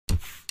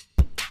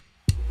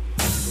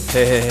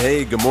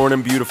Hey, good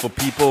morning, beautiful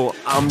people.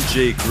 I'm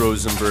Jake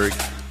Rosenberg.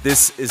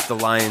 This is the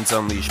Lions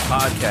Unleashed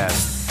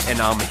podcast, and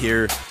I'm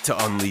here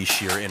to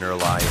unleash your inner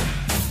lion.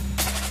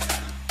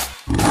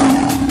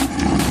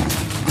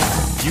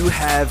 You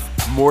have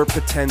more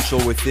potential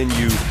within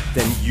you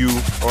than you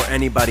or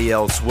anybody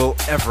else will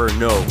ever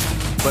know.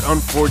 But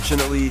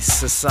unfortunately,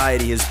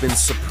 society has been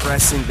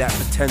suppressing that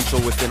potential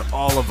within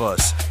all of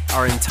us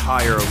our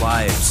entire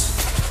lives.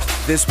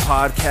 This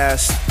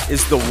podcast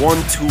is the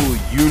one tool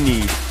you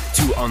need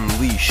to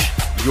unleash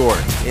your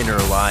inner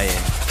lion.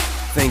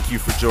 Thank you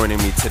for joining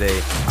me today.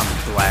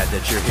 I'm glad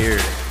that you're here.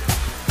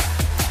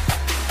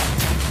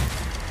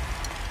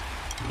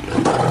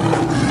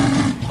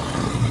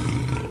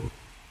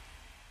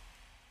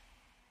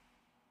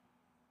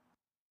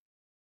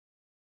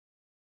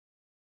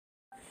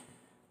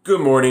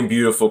 Good morning,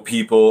 beautiful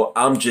people.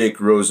 I'm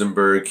Jake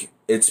Rosenberg.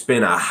 It's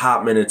been a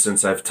hot minute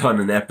since I've done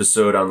an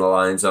episode on the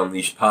Lions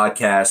Unleashed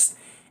podcast,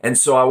 and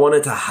so I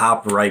wanted to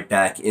hop right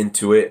back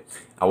into it.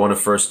 I want to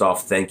first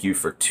off thank you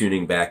for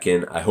tuning back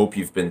in. I hope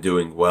you've been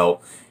doing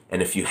well,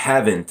 and if you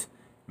haven't,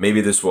 maybe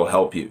this will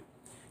help you.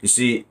 You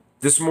see,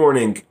 this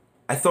morning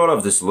I thought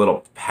of this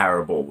little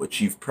parable,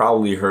 which you've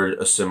probably heard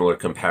a similar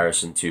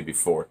comparison to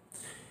before.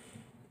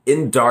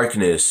 In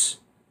darkness,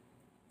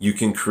 you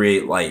can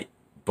create light,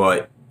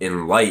 but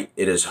in light,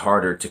 it is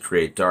harder to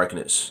create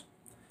darkness.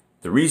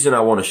 The reason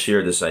I want to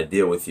share this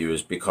idea with you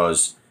is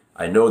because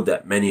I know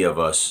that many of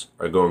us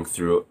are going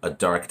through a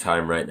dark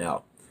time right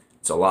now.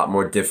 It's a lot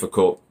more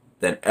difficult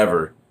than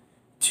ever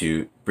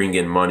to bring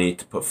in money,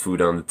 to put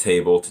food on the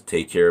table, to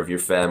take care of your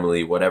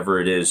family, whatever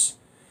it is.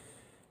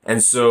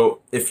 And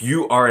so if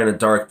you are in a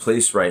dark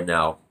place right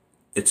now,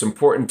 it's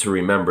important to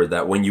remember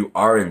that when you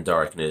are in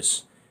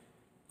darkness,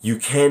 you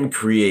can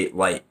create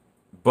light,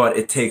 but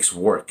it takes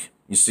work.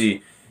 You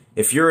see,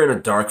 if you're in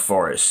a dark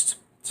forest,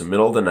 it's the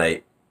middle of the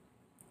night,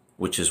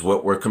 which is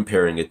what we're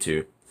comparing it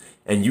to,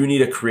 and you need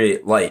to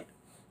create light,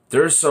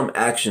 there are some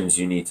actions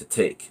you need to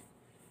take.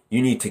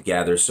 You need to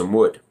gather some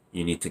wood.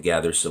 You need to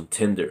gather some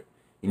tinder.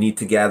 You need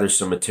to gather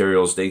some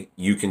materials that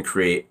you can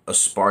create a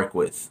spark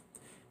with.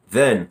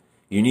 Then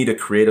you need to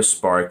create a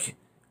spark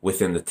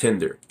within the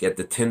tinder. Get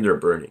the tinder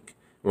burning.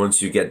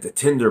 Once you get the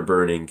tinder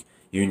burning,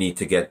 you need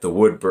to get the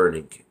wood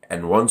burning.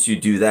 And once you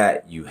do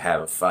that, you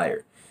have a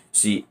fire.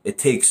 See, it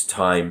takes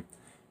time.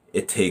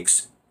 It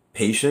takes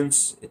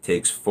patience. It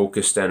takes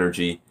focused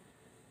energy.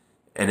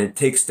 And it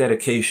takes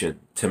dedication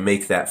to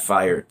make that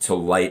fire, to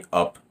light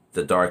up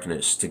the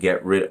darkness, to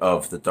get rid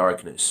of the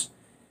darkness,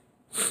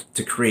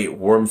 to create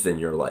warmth in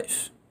your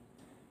life.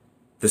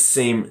 The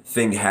same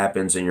thing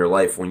happens in your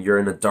life when you're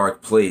in a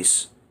dark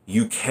place.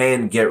 You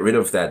can get rid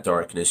of that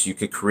darkness. You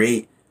could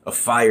create a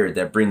fire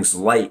that brings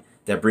light,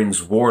 that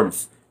brings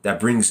warmth, that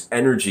brings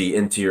energy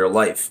into your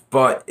life.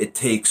 But it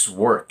takes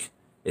work.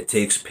 It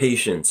takes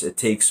patience. It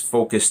takes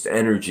focused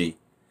energy.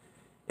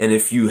 And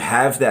if you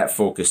have that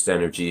focused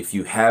energy, if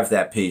you have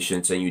that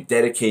patience, and you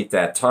dedicate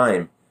that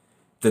time,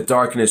 the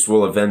darkness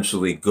will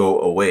eventually go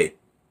away.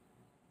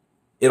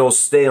 It'll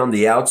stay on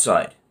the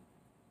outside.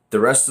 The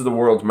rest of the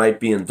world might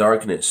be in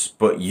darkness,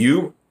 but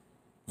you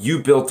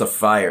built a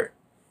fire.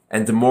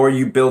 And the more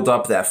you build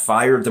up that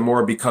fire, the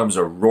more it becomes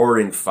a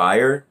roaring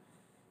fire,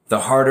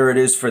 the harder it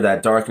is for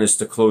that darkness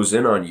to close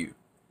in on you.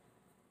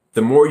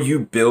 The more you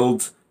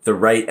build the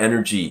right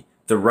energy,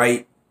 the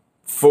right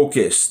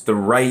focus, the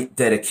right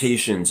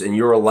dedications in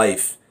your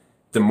life,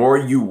 the more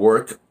you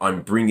work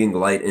on bringing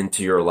light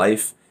into your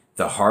life,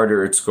 the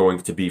harder it's going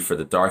to be for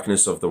the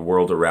darkness of the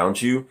world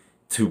around you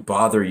to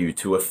bother you,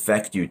 to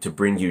affect you, to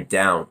bring you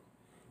down.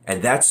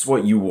 And that's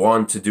what you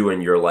want to do in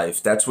your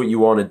life. That's what you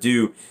want to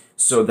do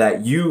so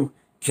that you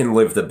can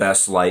live the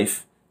best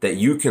life that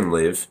you can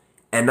live.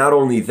 And not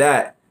only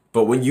that,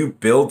 but when you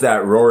build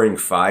that roaring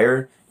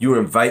fire, you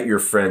invite your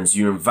friends,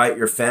 you invite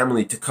your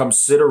family to come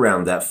sit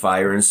around that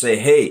fire and say,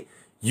 hey,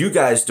 you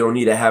guys don't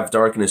need to have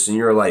darkness in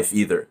your life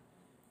either.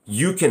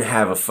 You can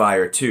have a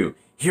fire too.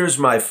 Here's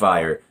my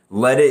fire.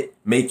 Let it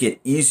make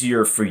it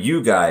easier for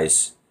you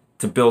guys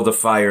to build a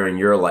fire in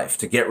your life,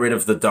 to get rid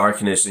of the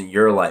darkness in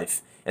your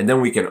life. And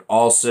then we can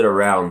all sit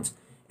around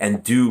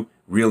and do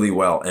really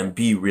well and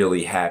be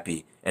really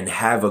happy and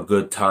have a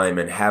good time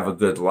and have a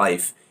good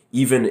life,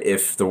 even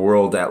if the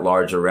world at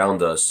large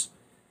around us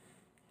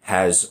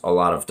has a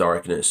lot of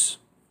darkness.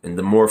 And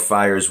the more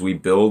fires we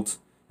build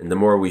and the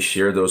more we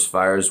share those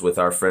fires with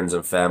our friends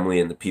and family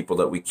and the people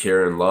that we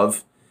care and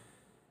love,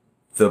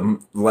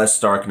 the less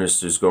darkness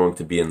there's going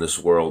to be in this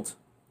world.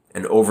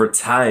 And over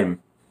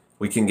time,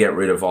 we can get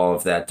rid of all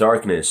of that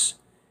darkness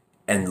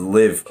and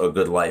live a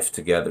good life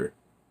together.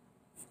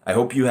 I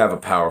hope you have a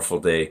powerful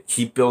day.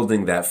 Keep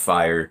building that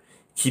fire.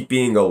 Keep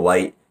being a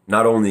light,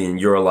 not only in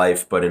your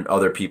life, but in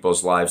other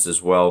people's lives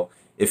as well.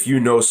 If you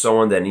know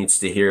someone that needs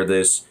to hear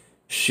this,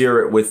 share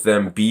it with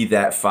them. Be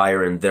that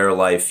fire in their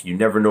life. You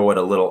never know what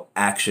a little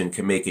action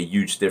can make a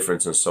huge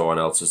difference in someone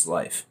else's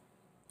life.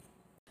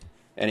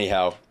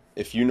 Anyhow,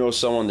 if you know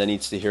someone that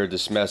needs to hear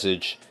this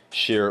message,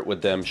 share it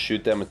with them,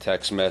 shoot them a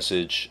text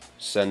message,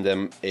 send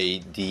them a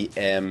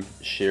DM,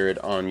 share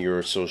it on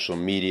your social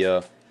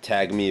media,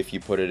 Tag me if you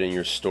put it in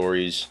your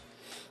stories.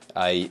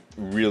 I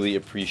really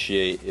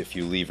appreciate if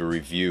you leave a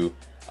review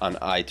on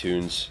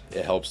iTunes.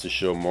 It helps the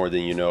show more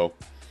than you know.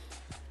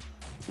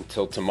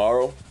 Until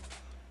tomorrow,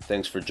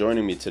 thanks for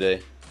joining me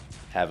today.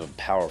 Have a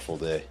powerful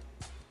day.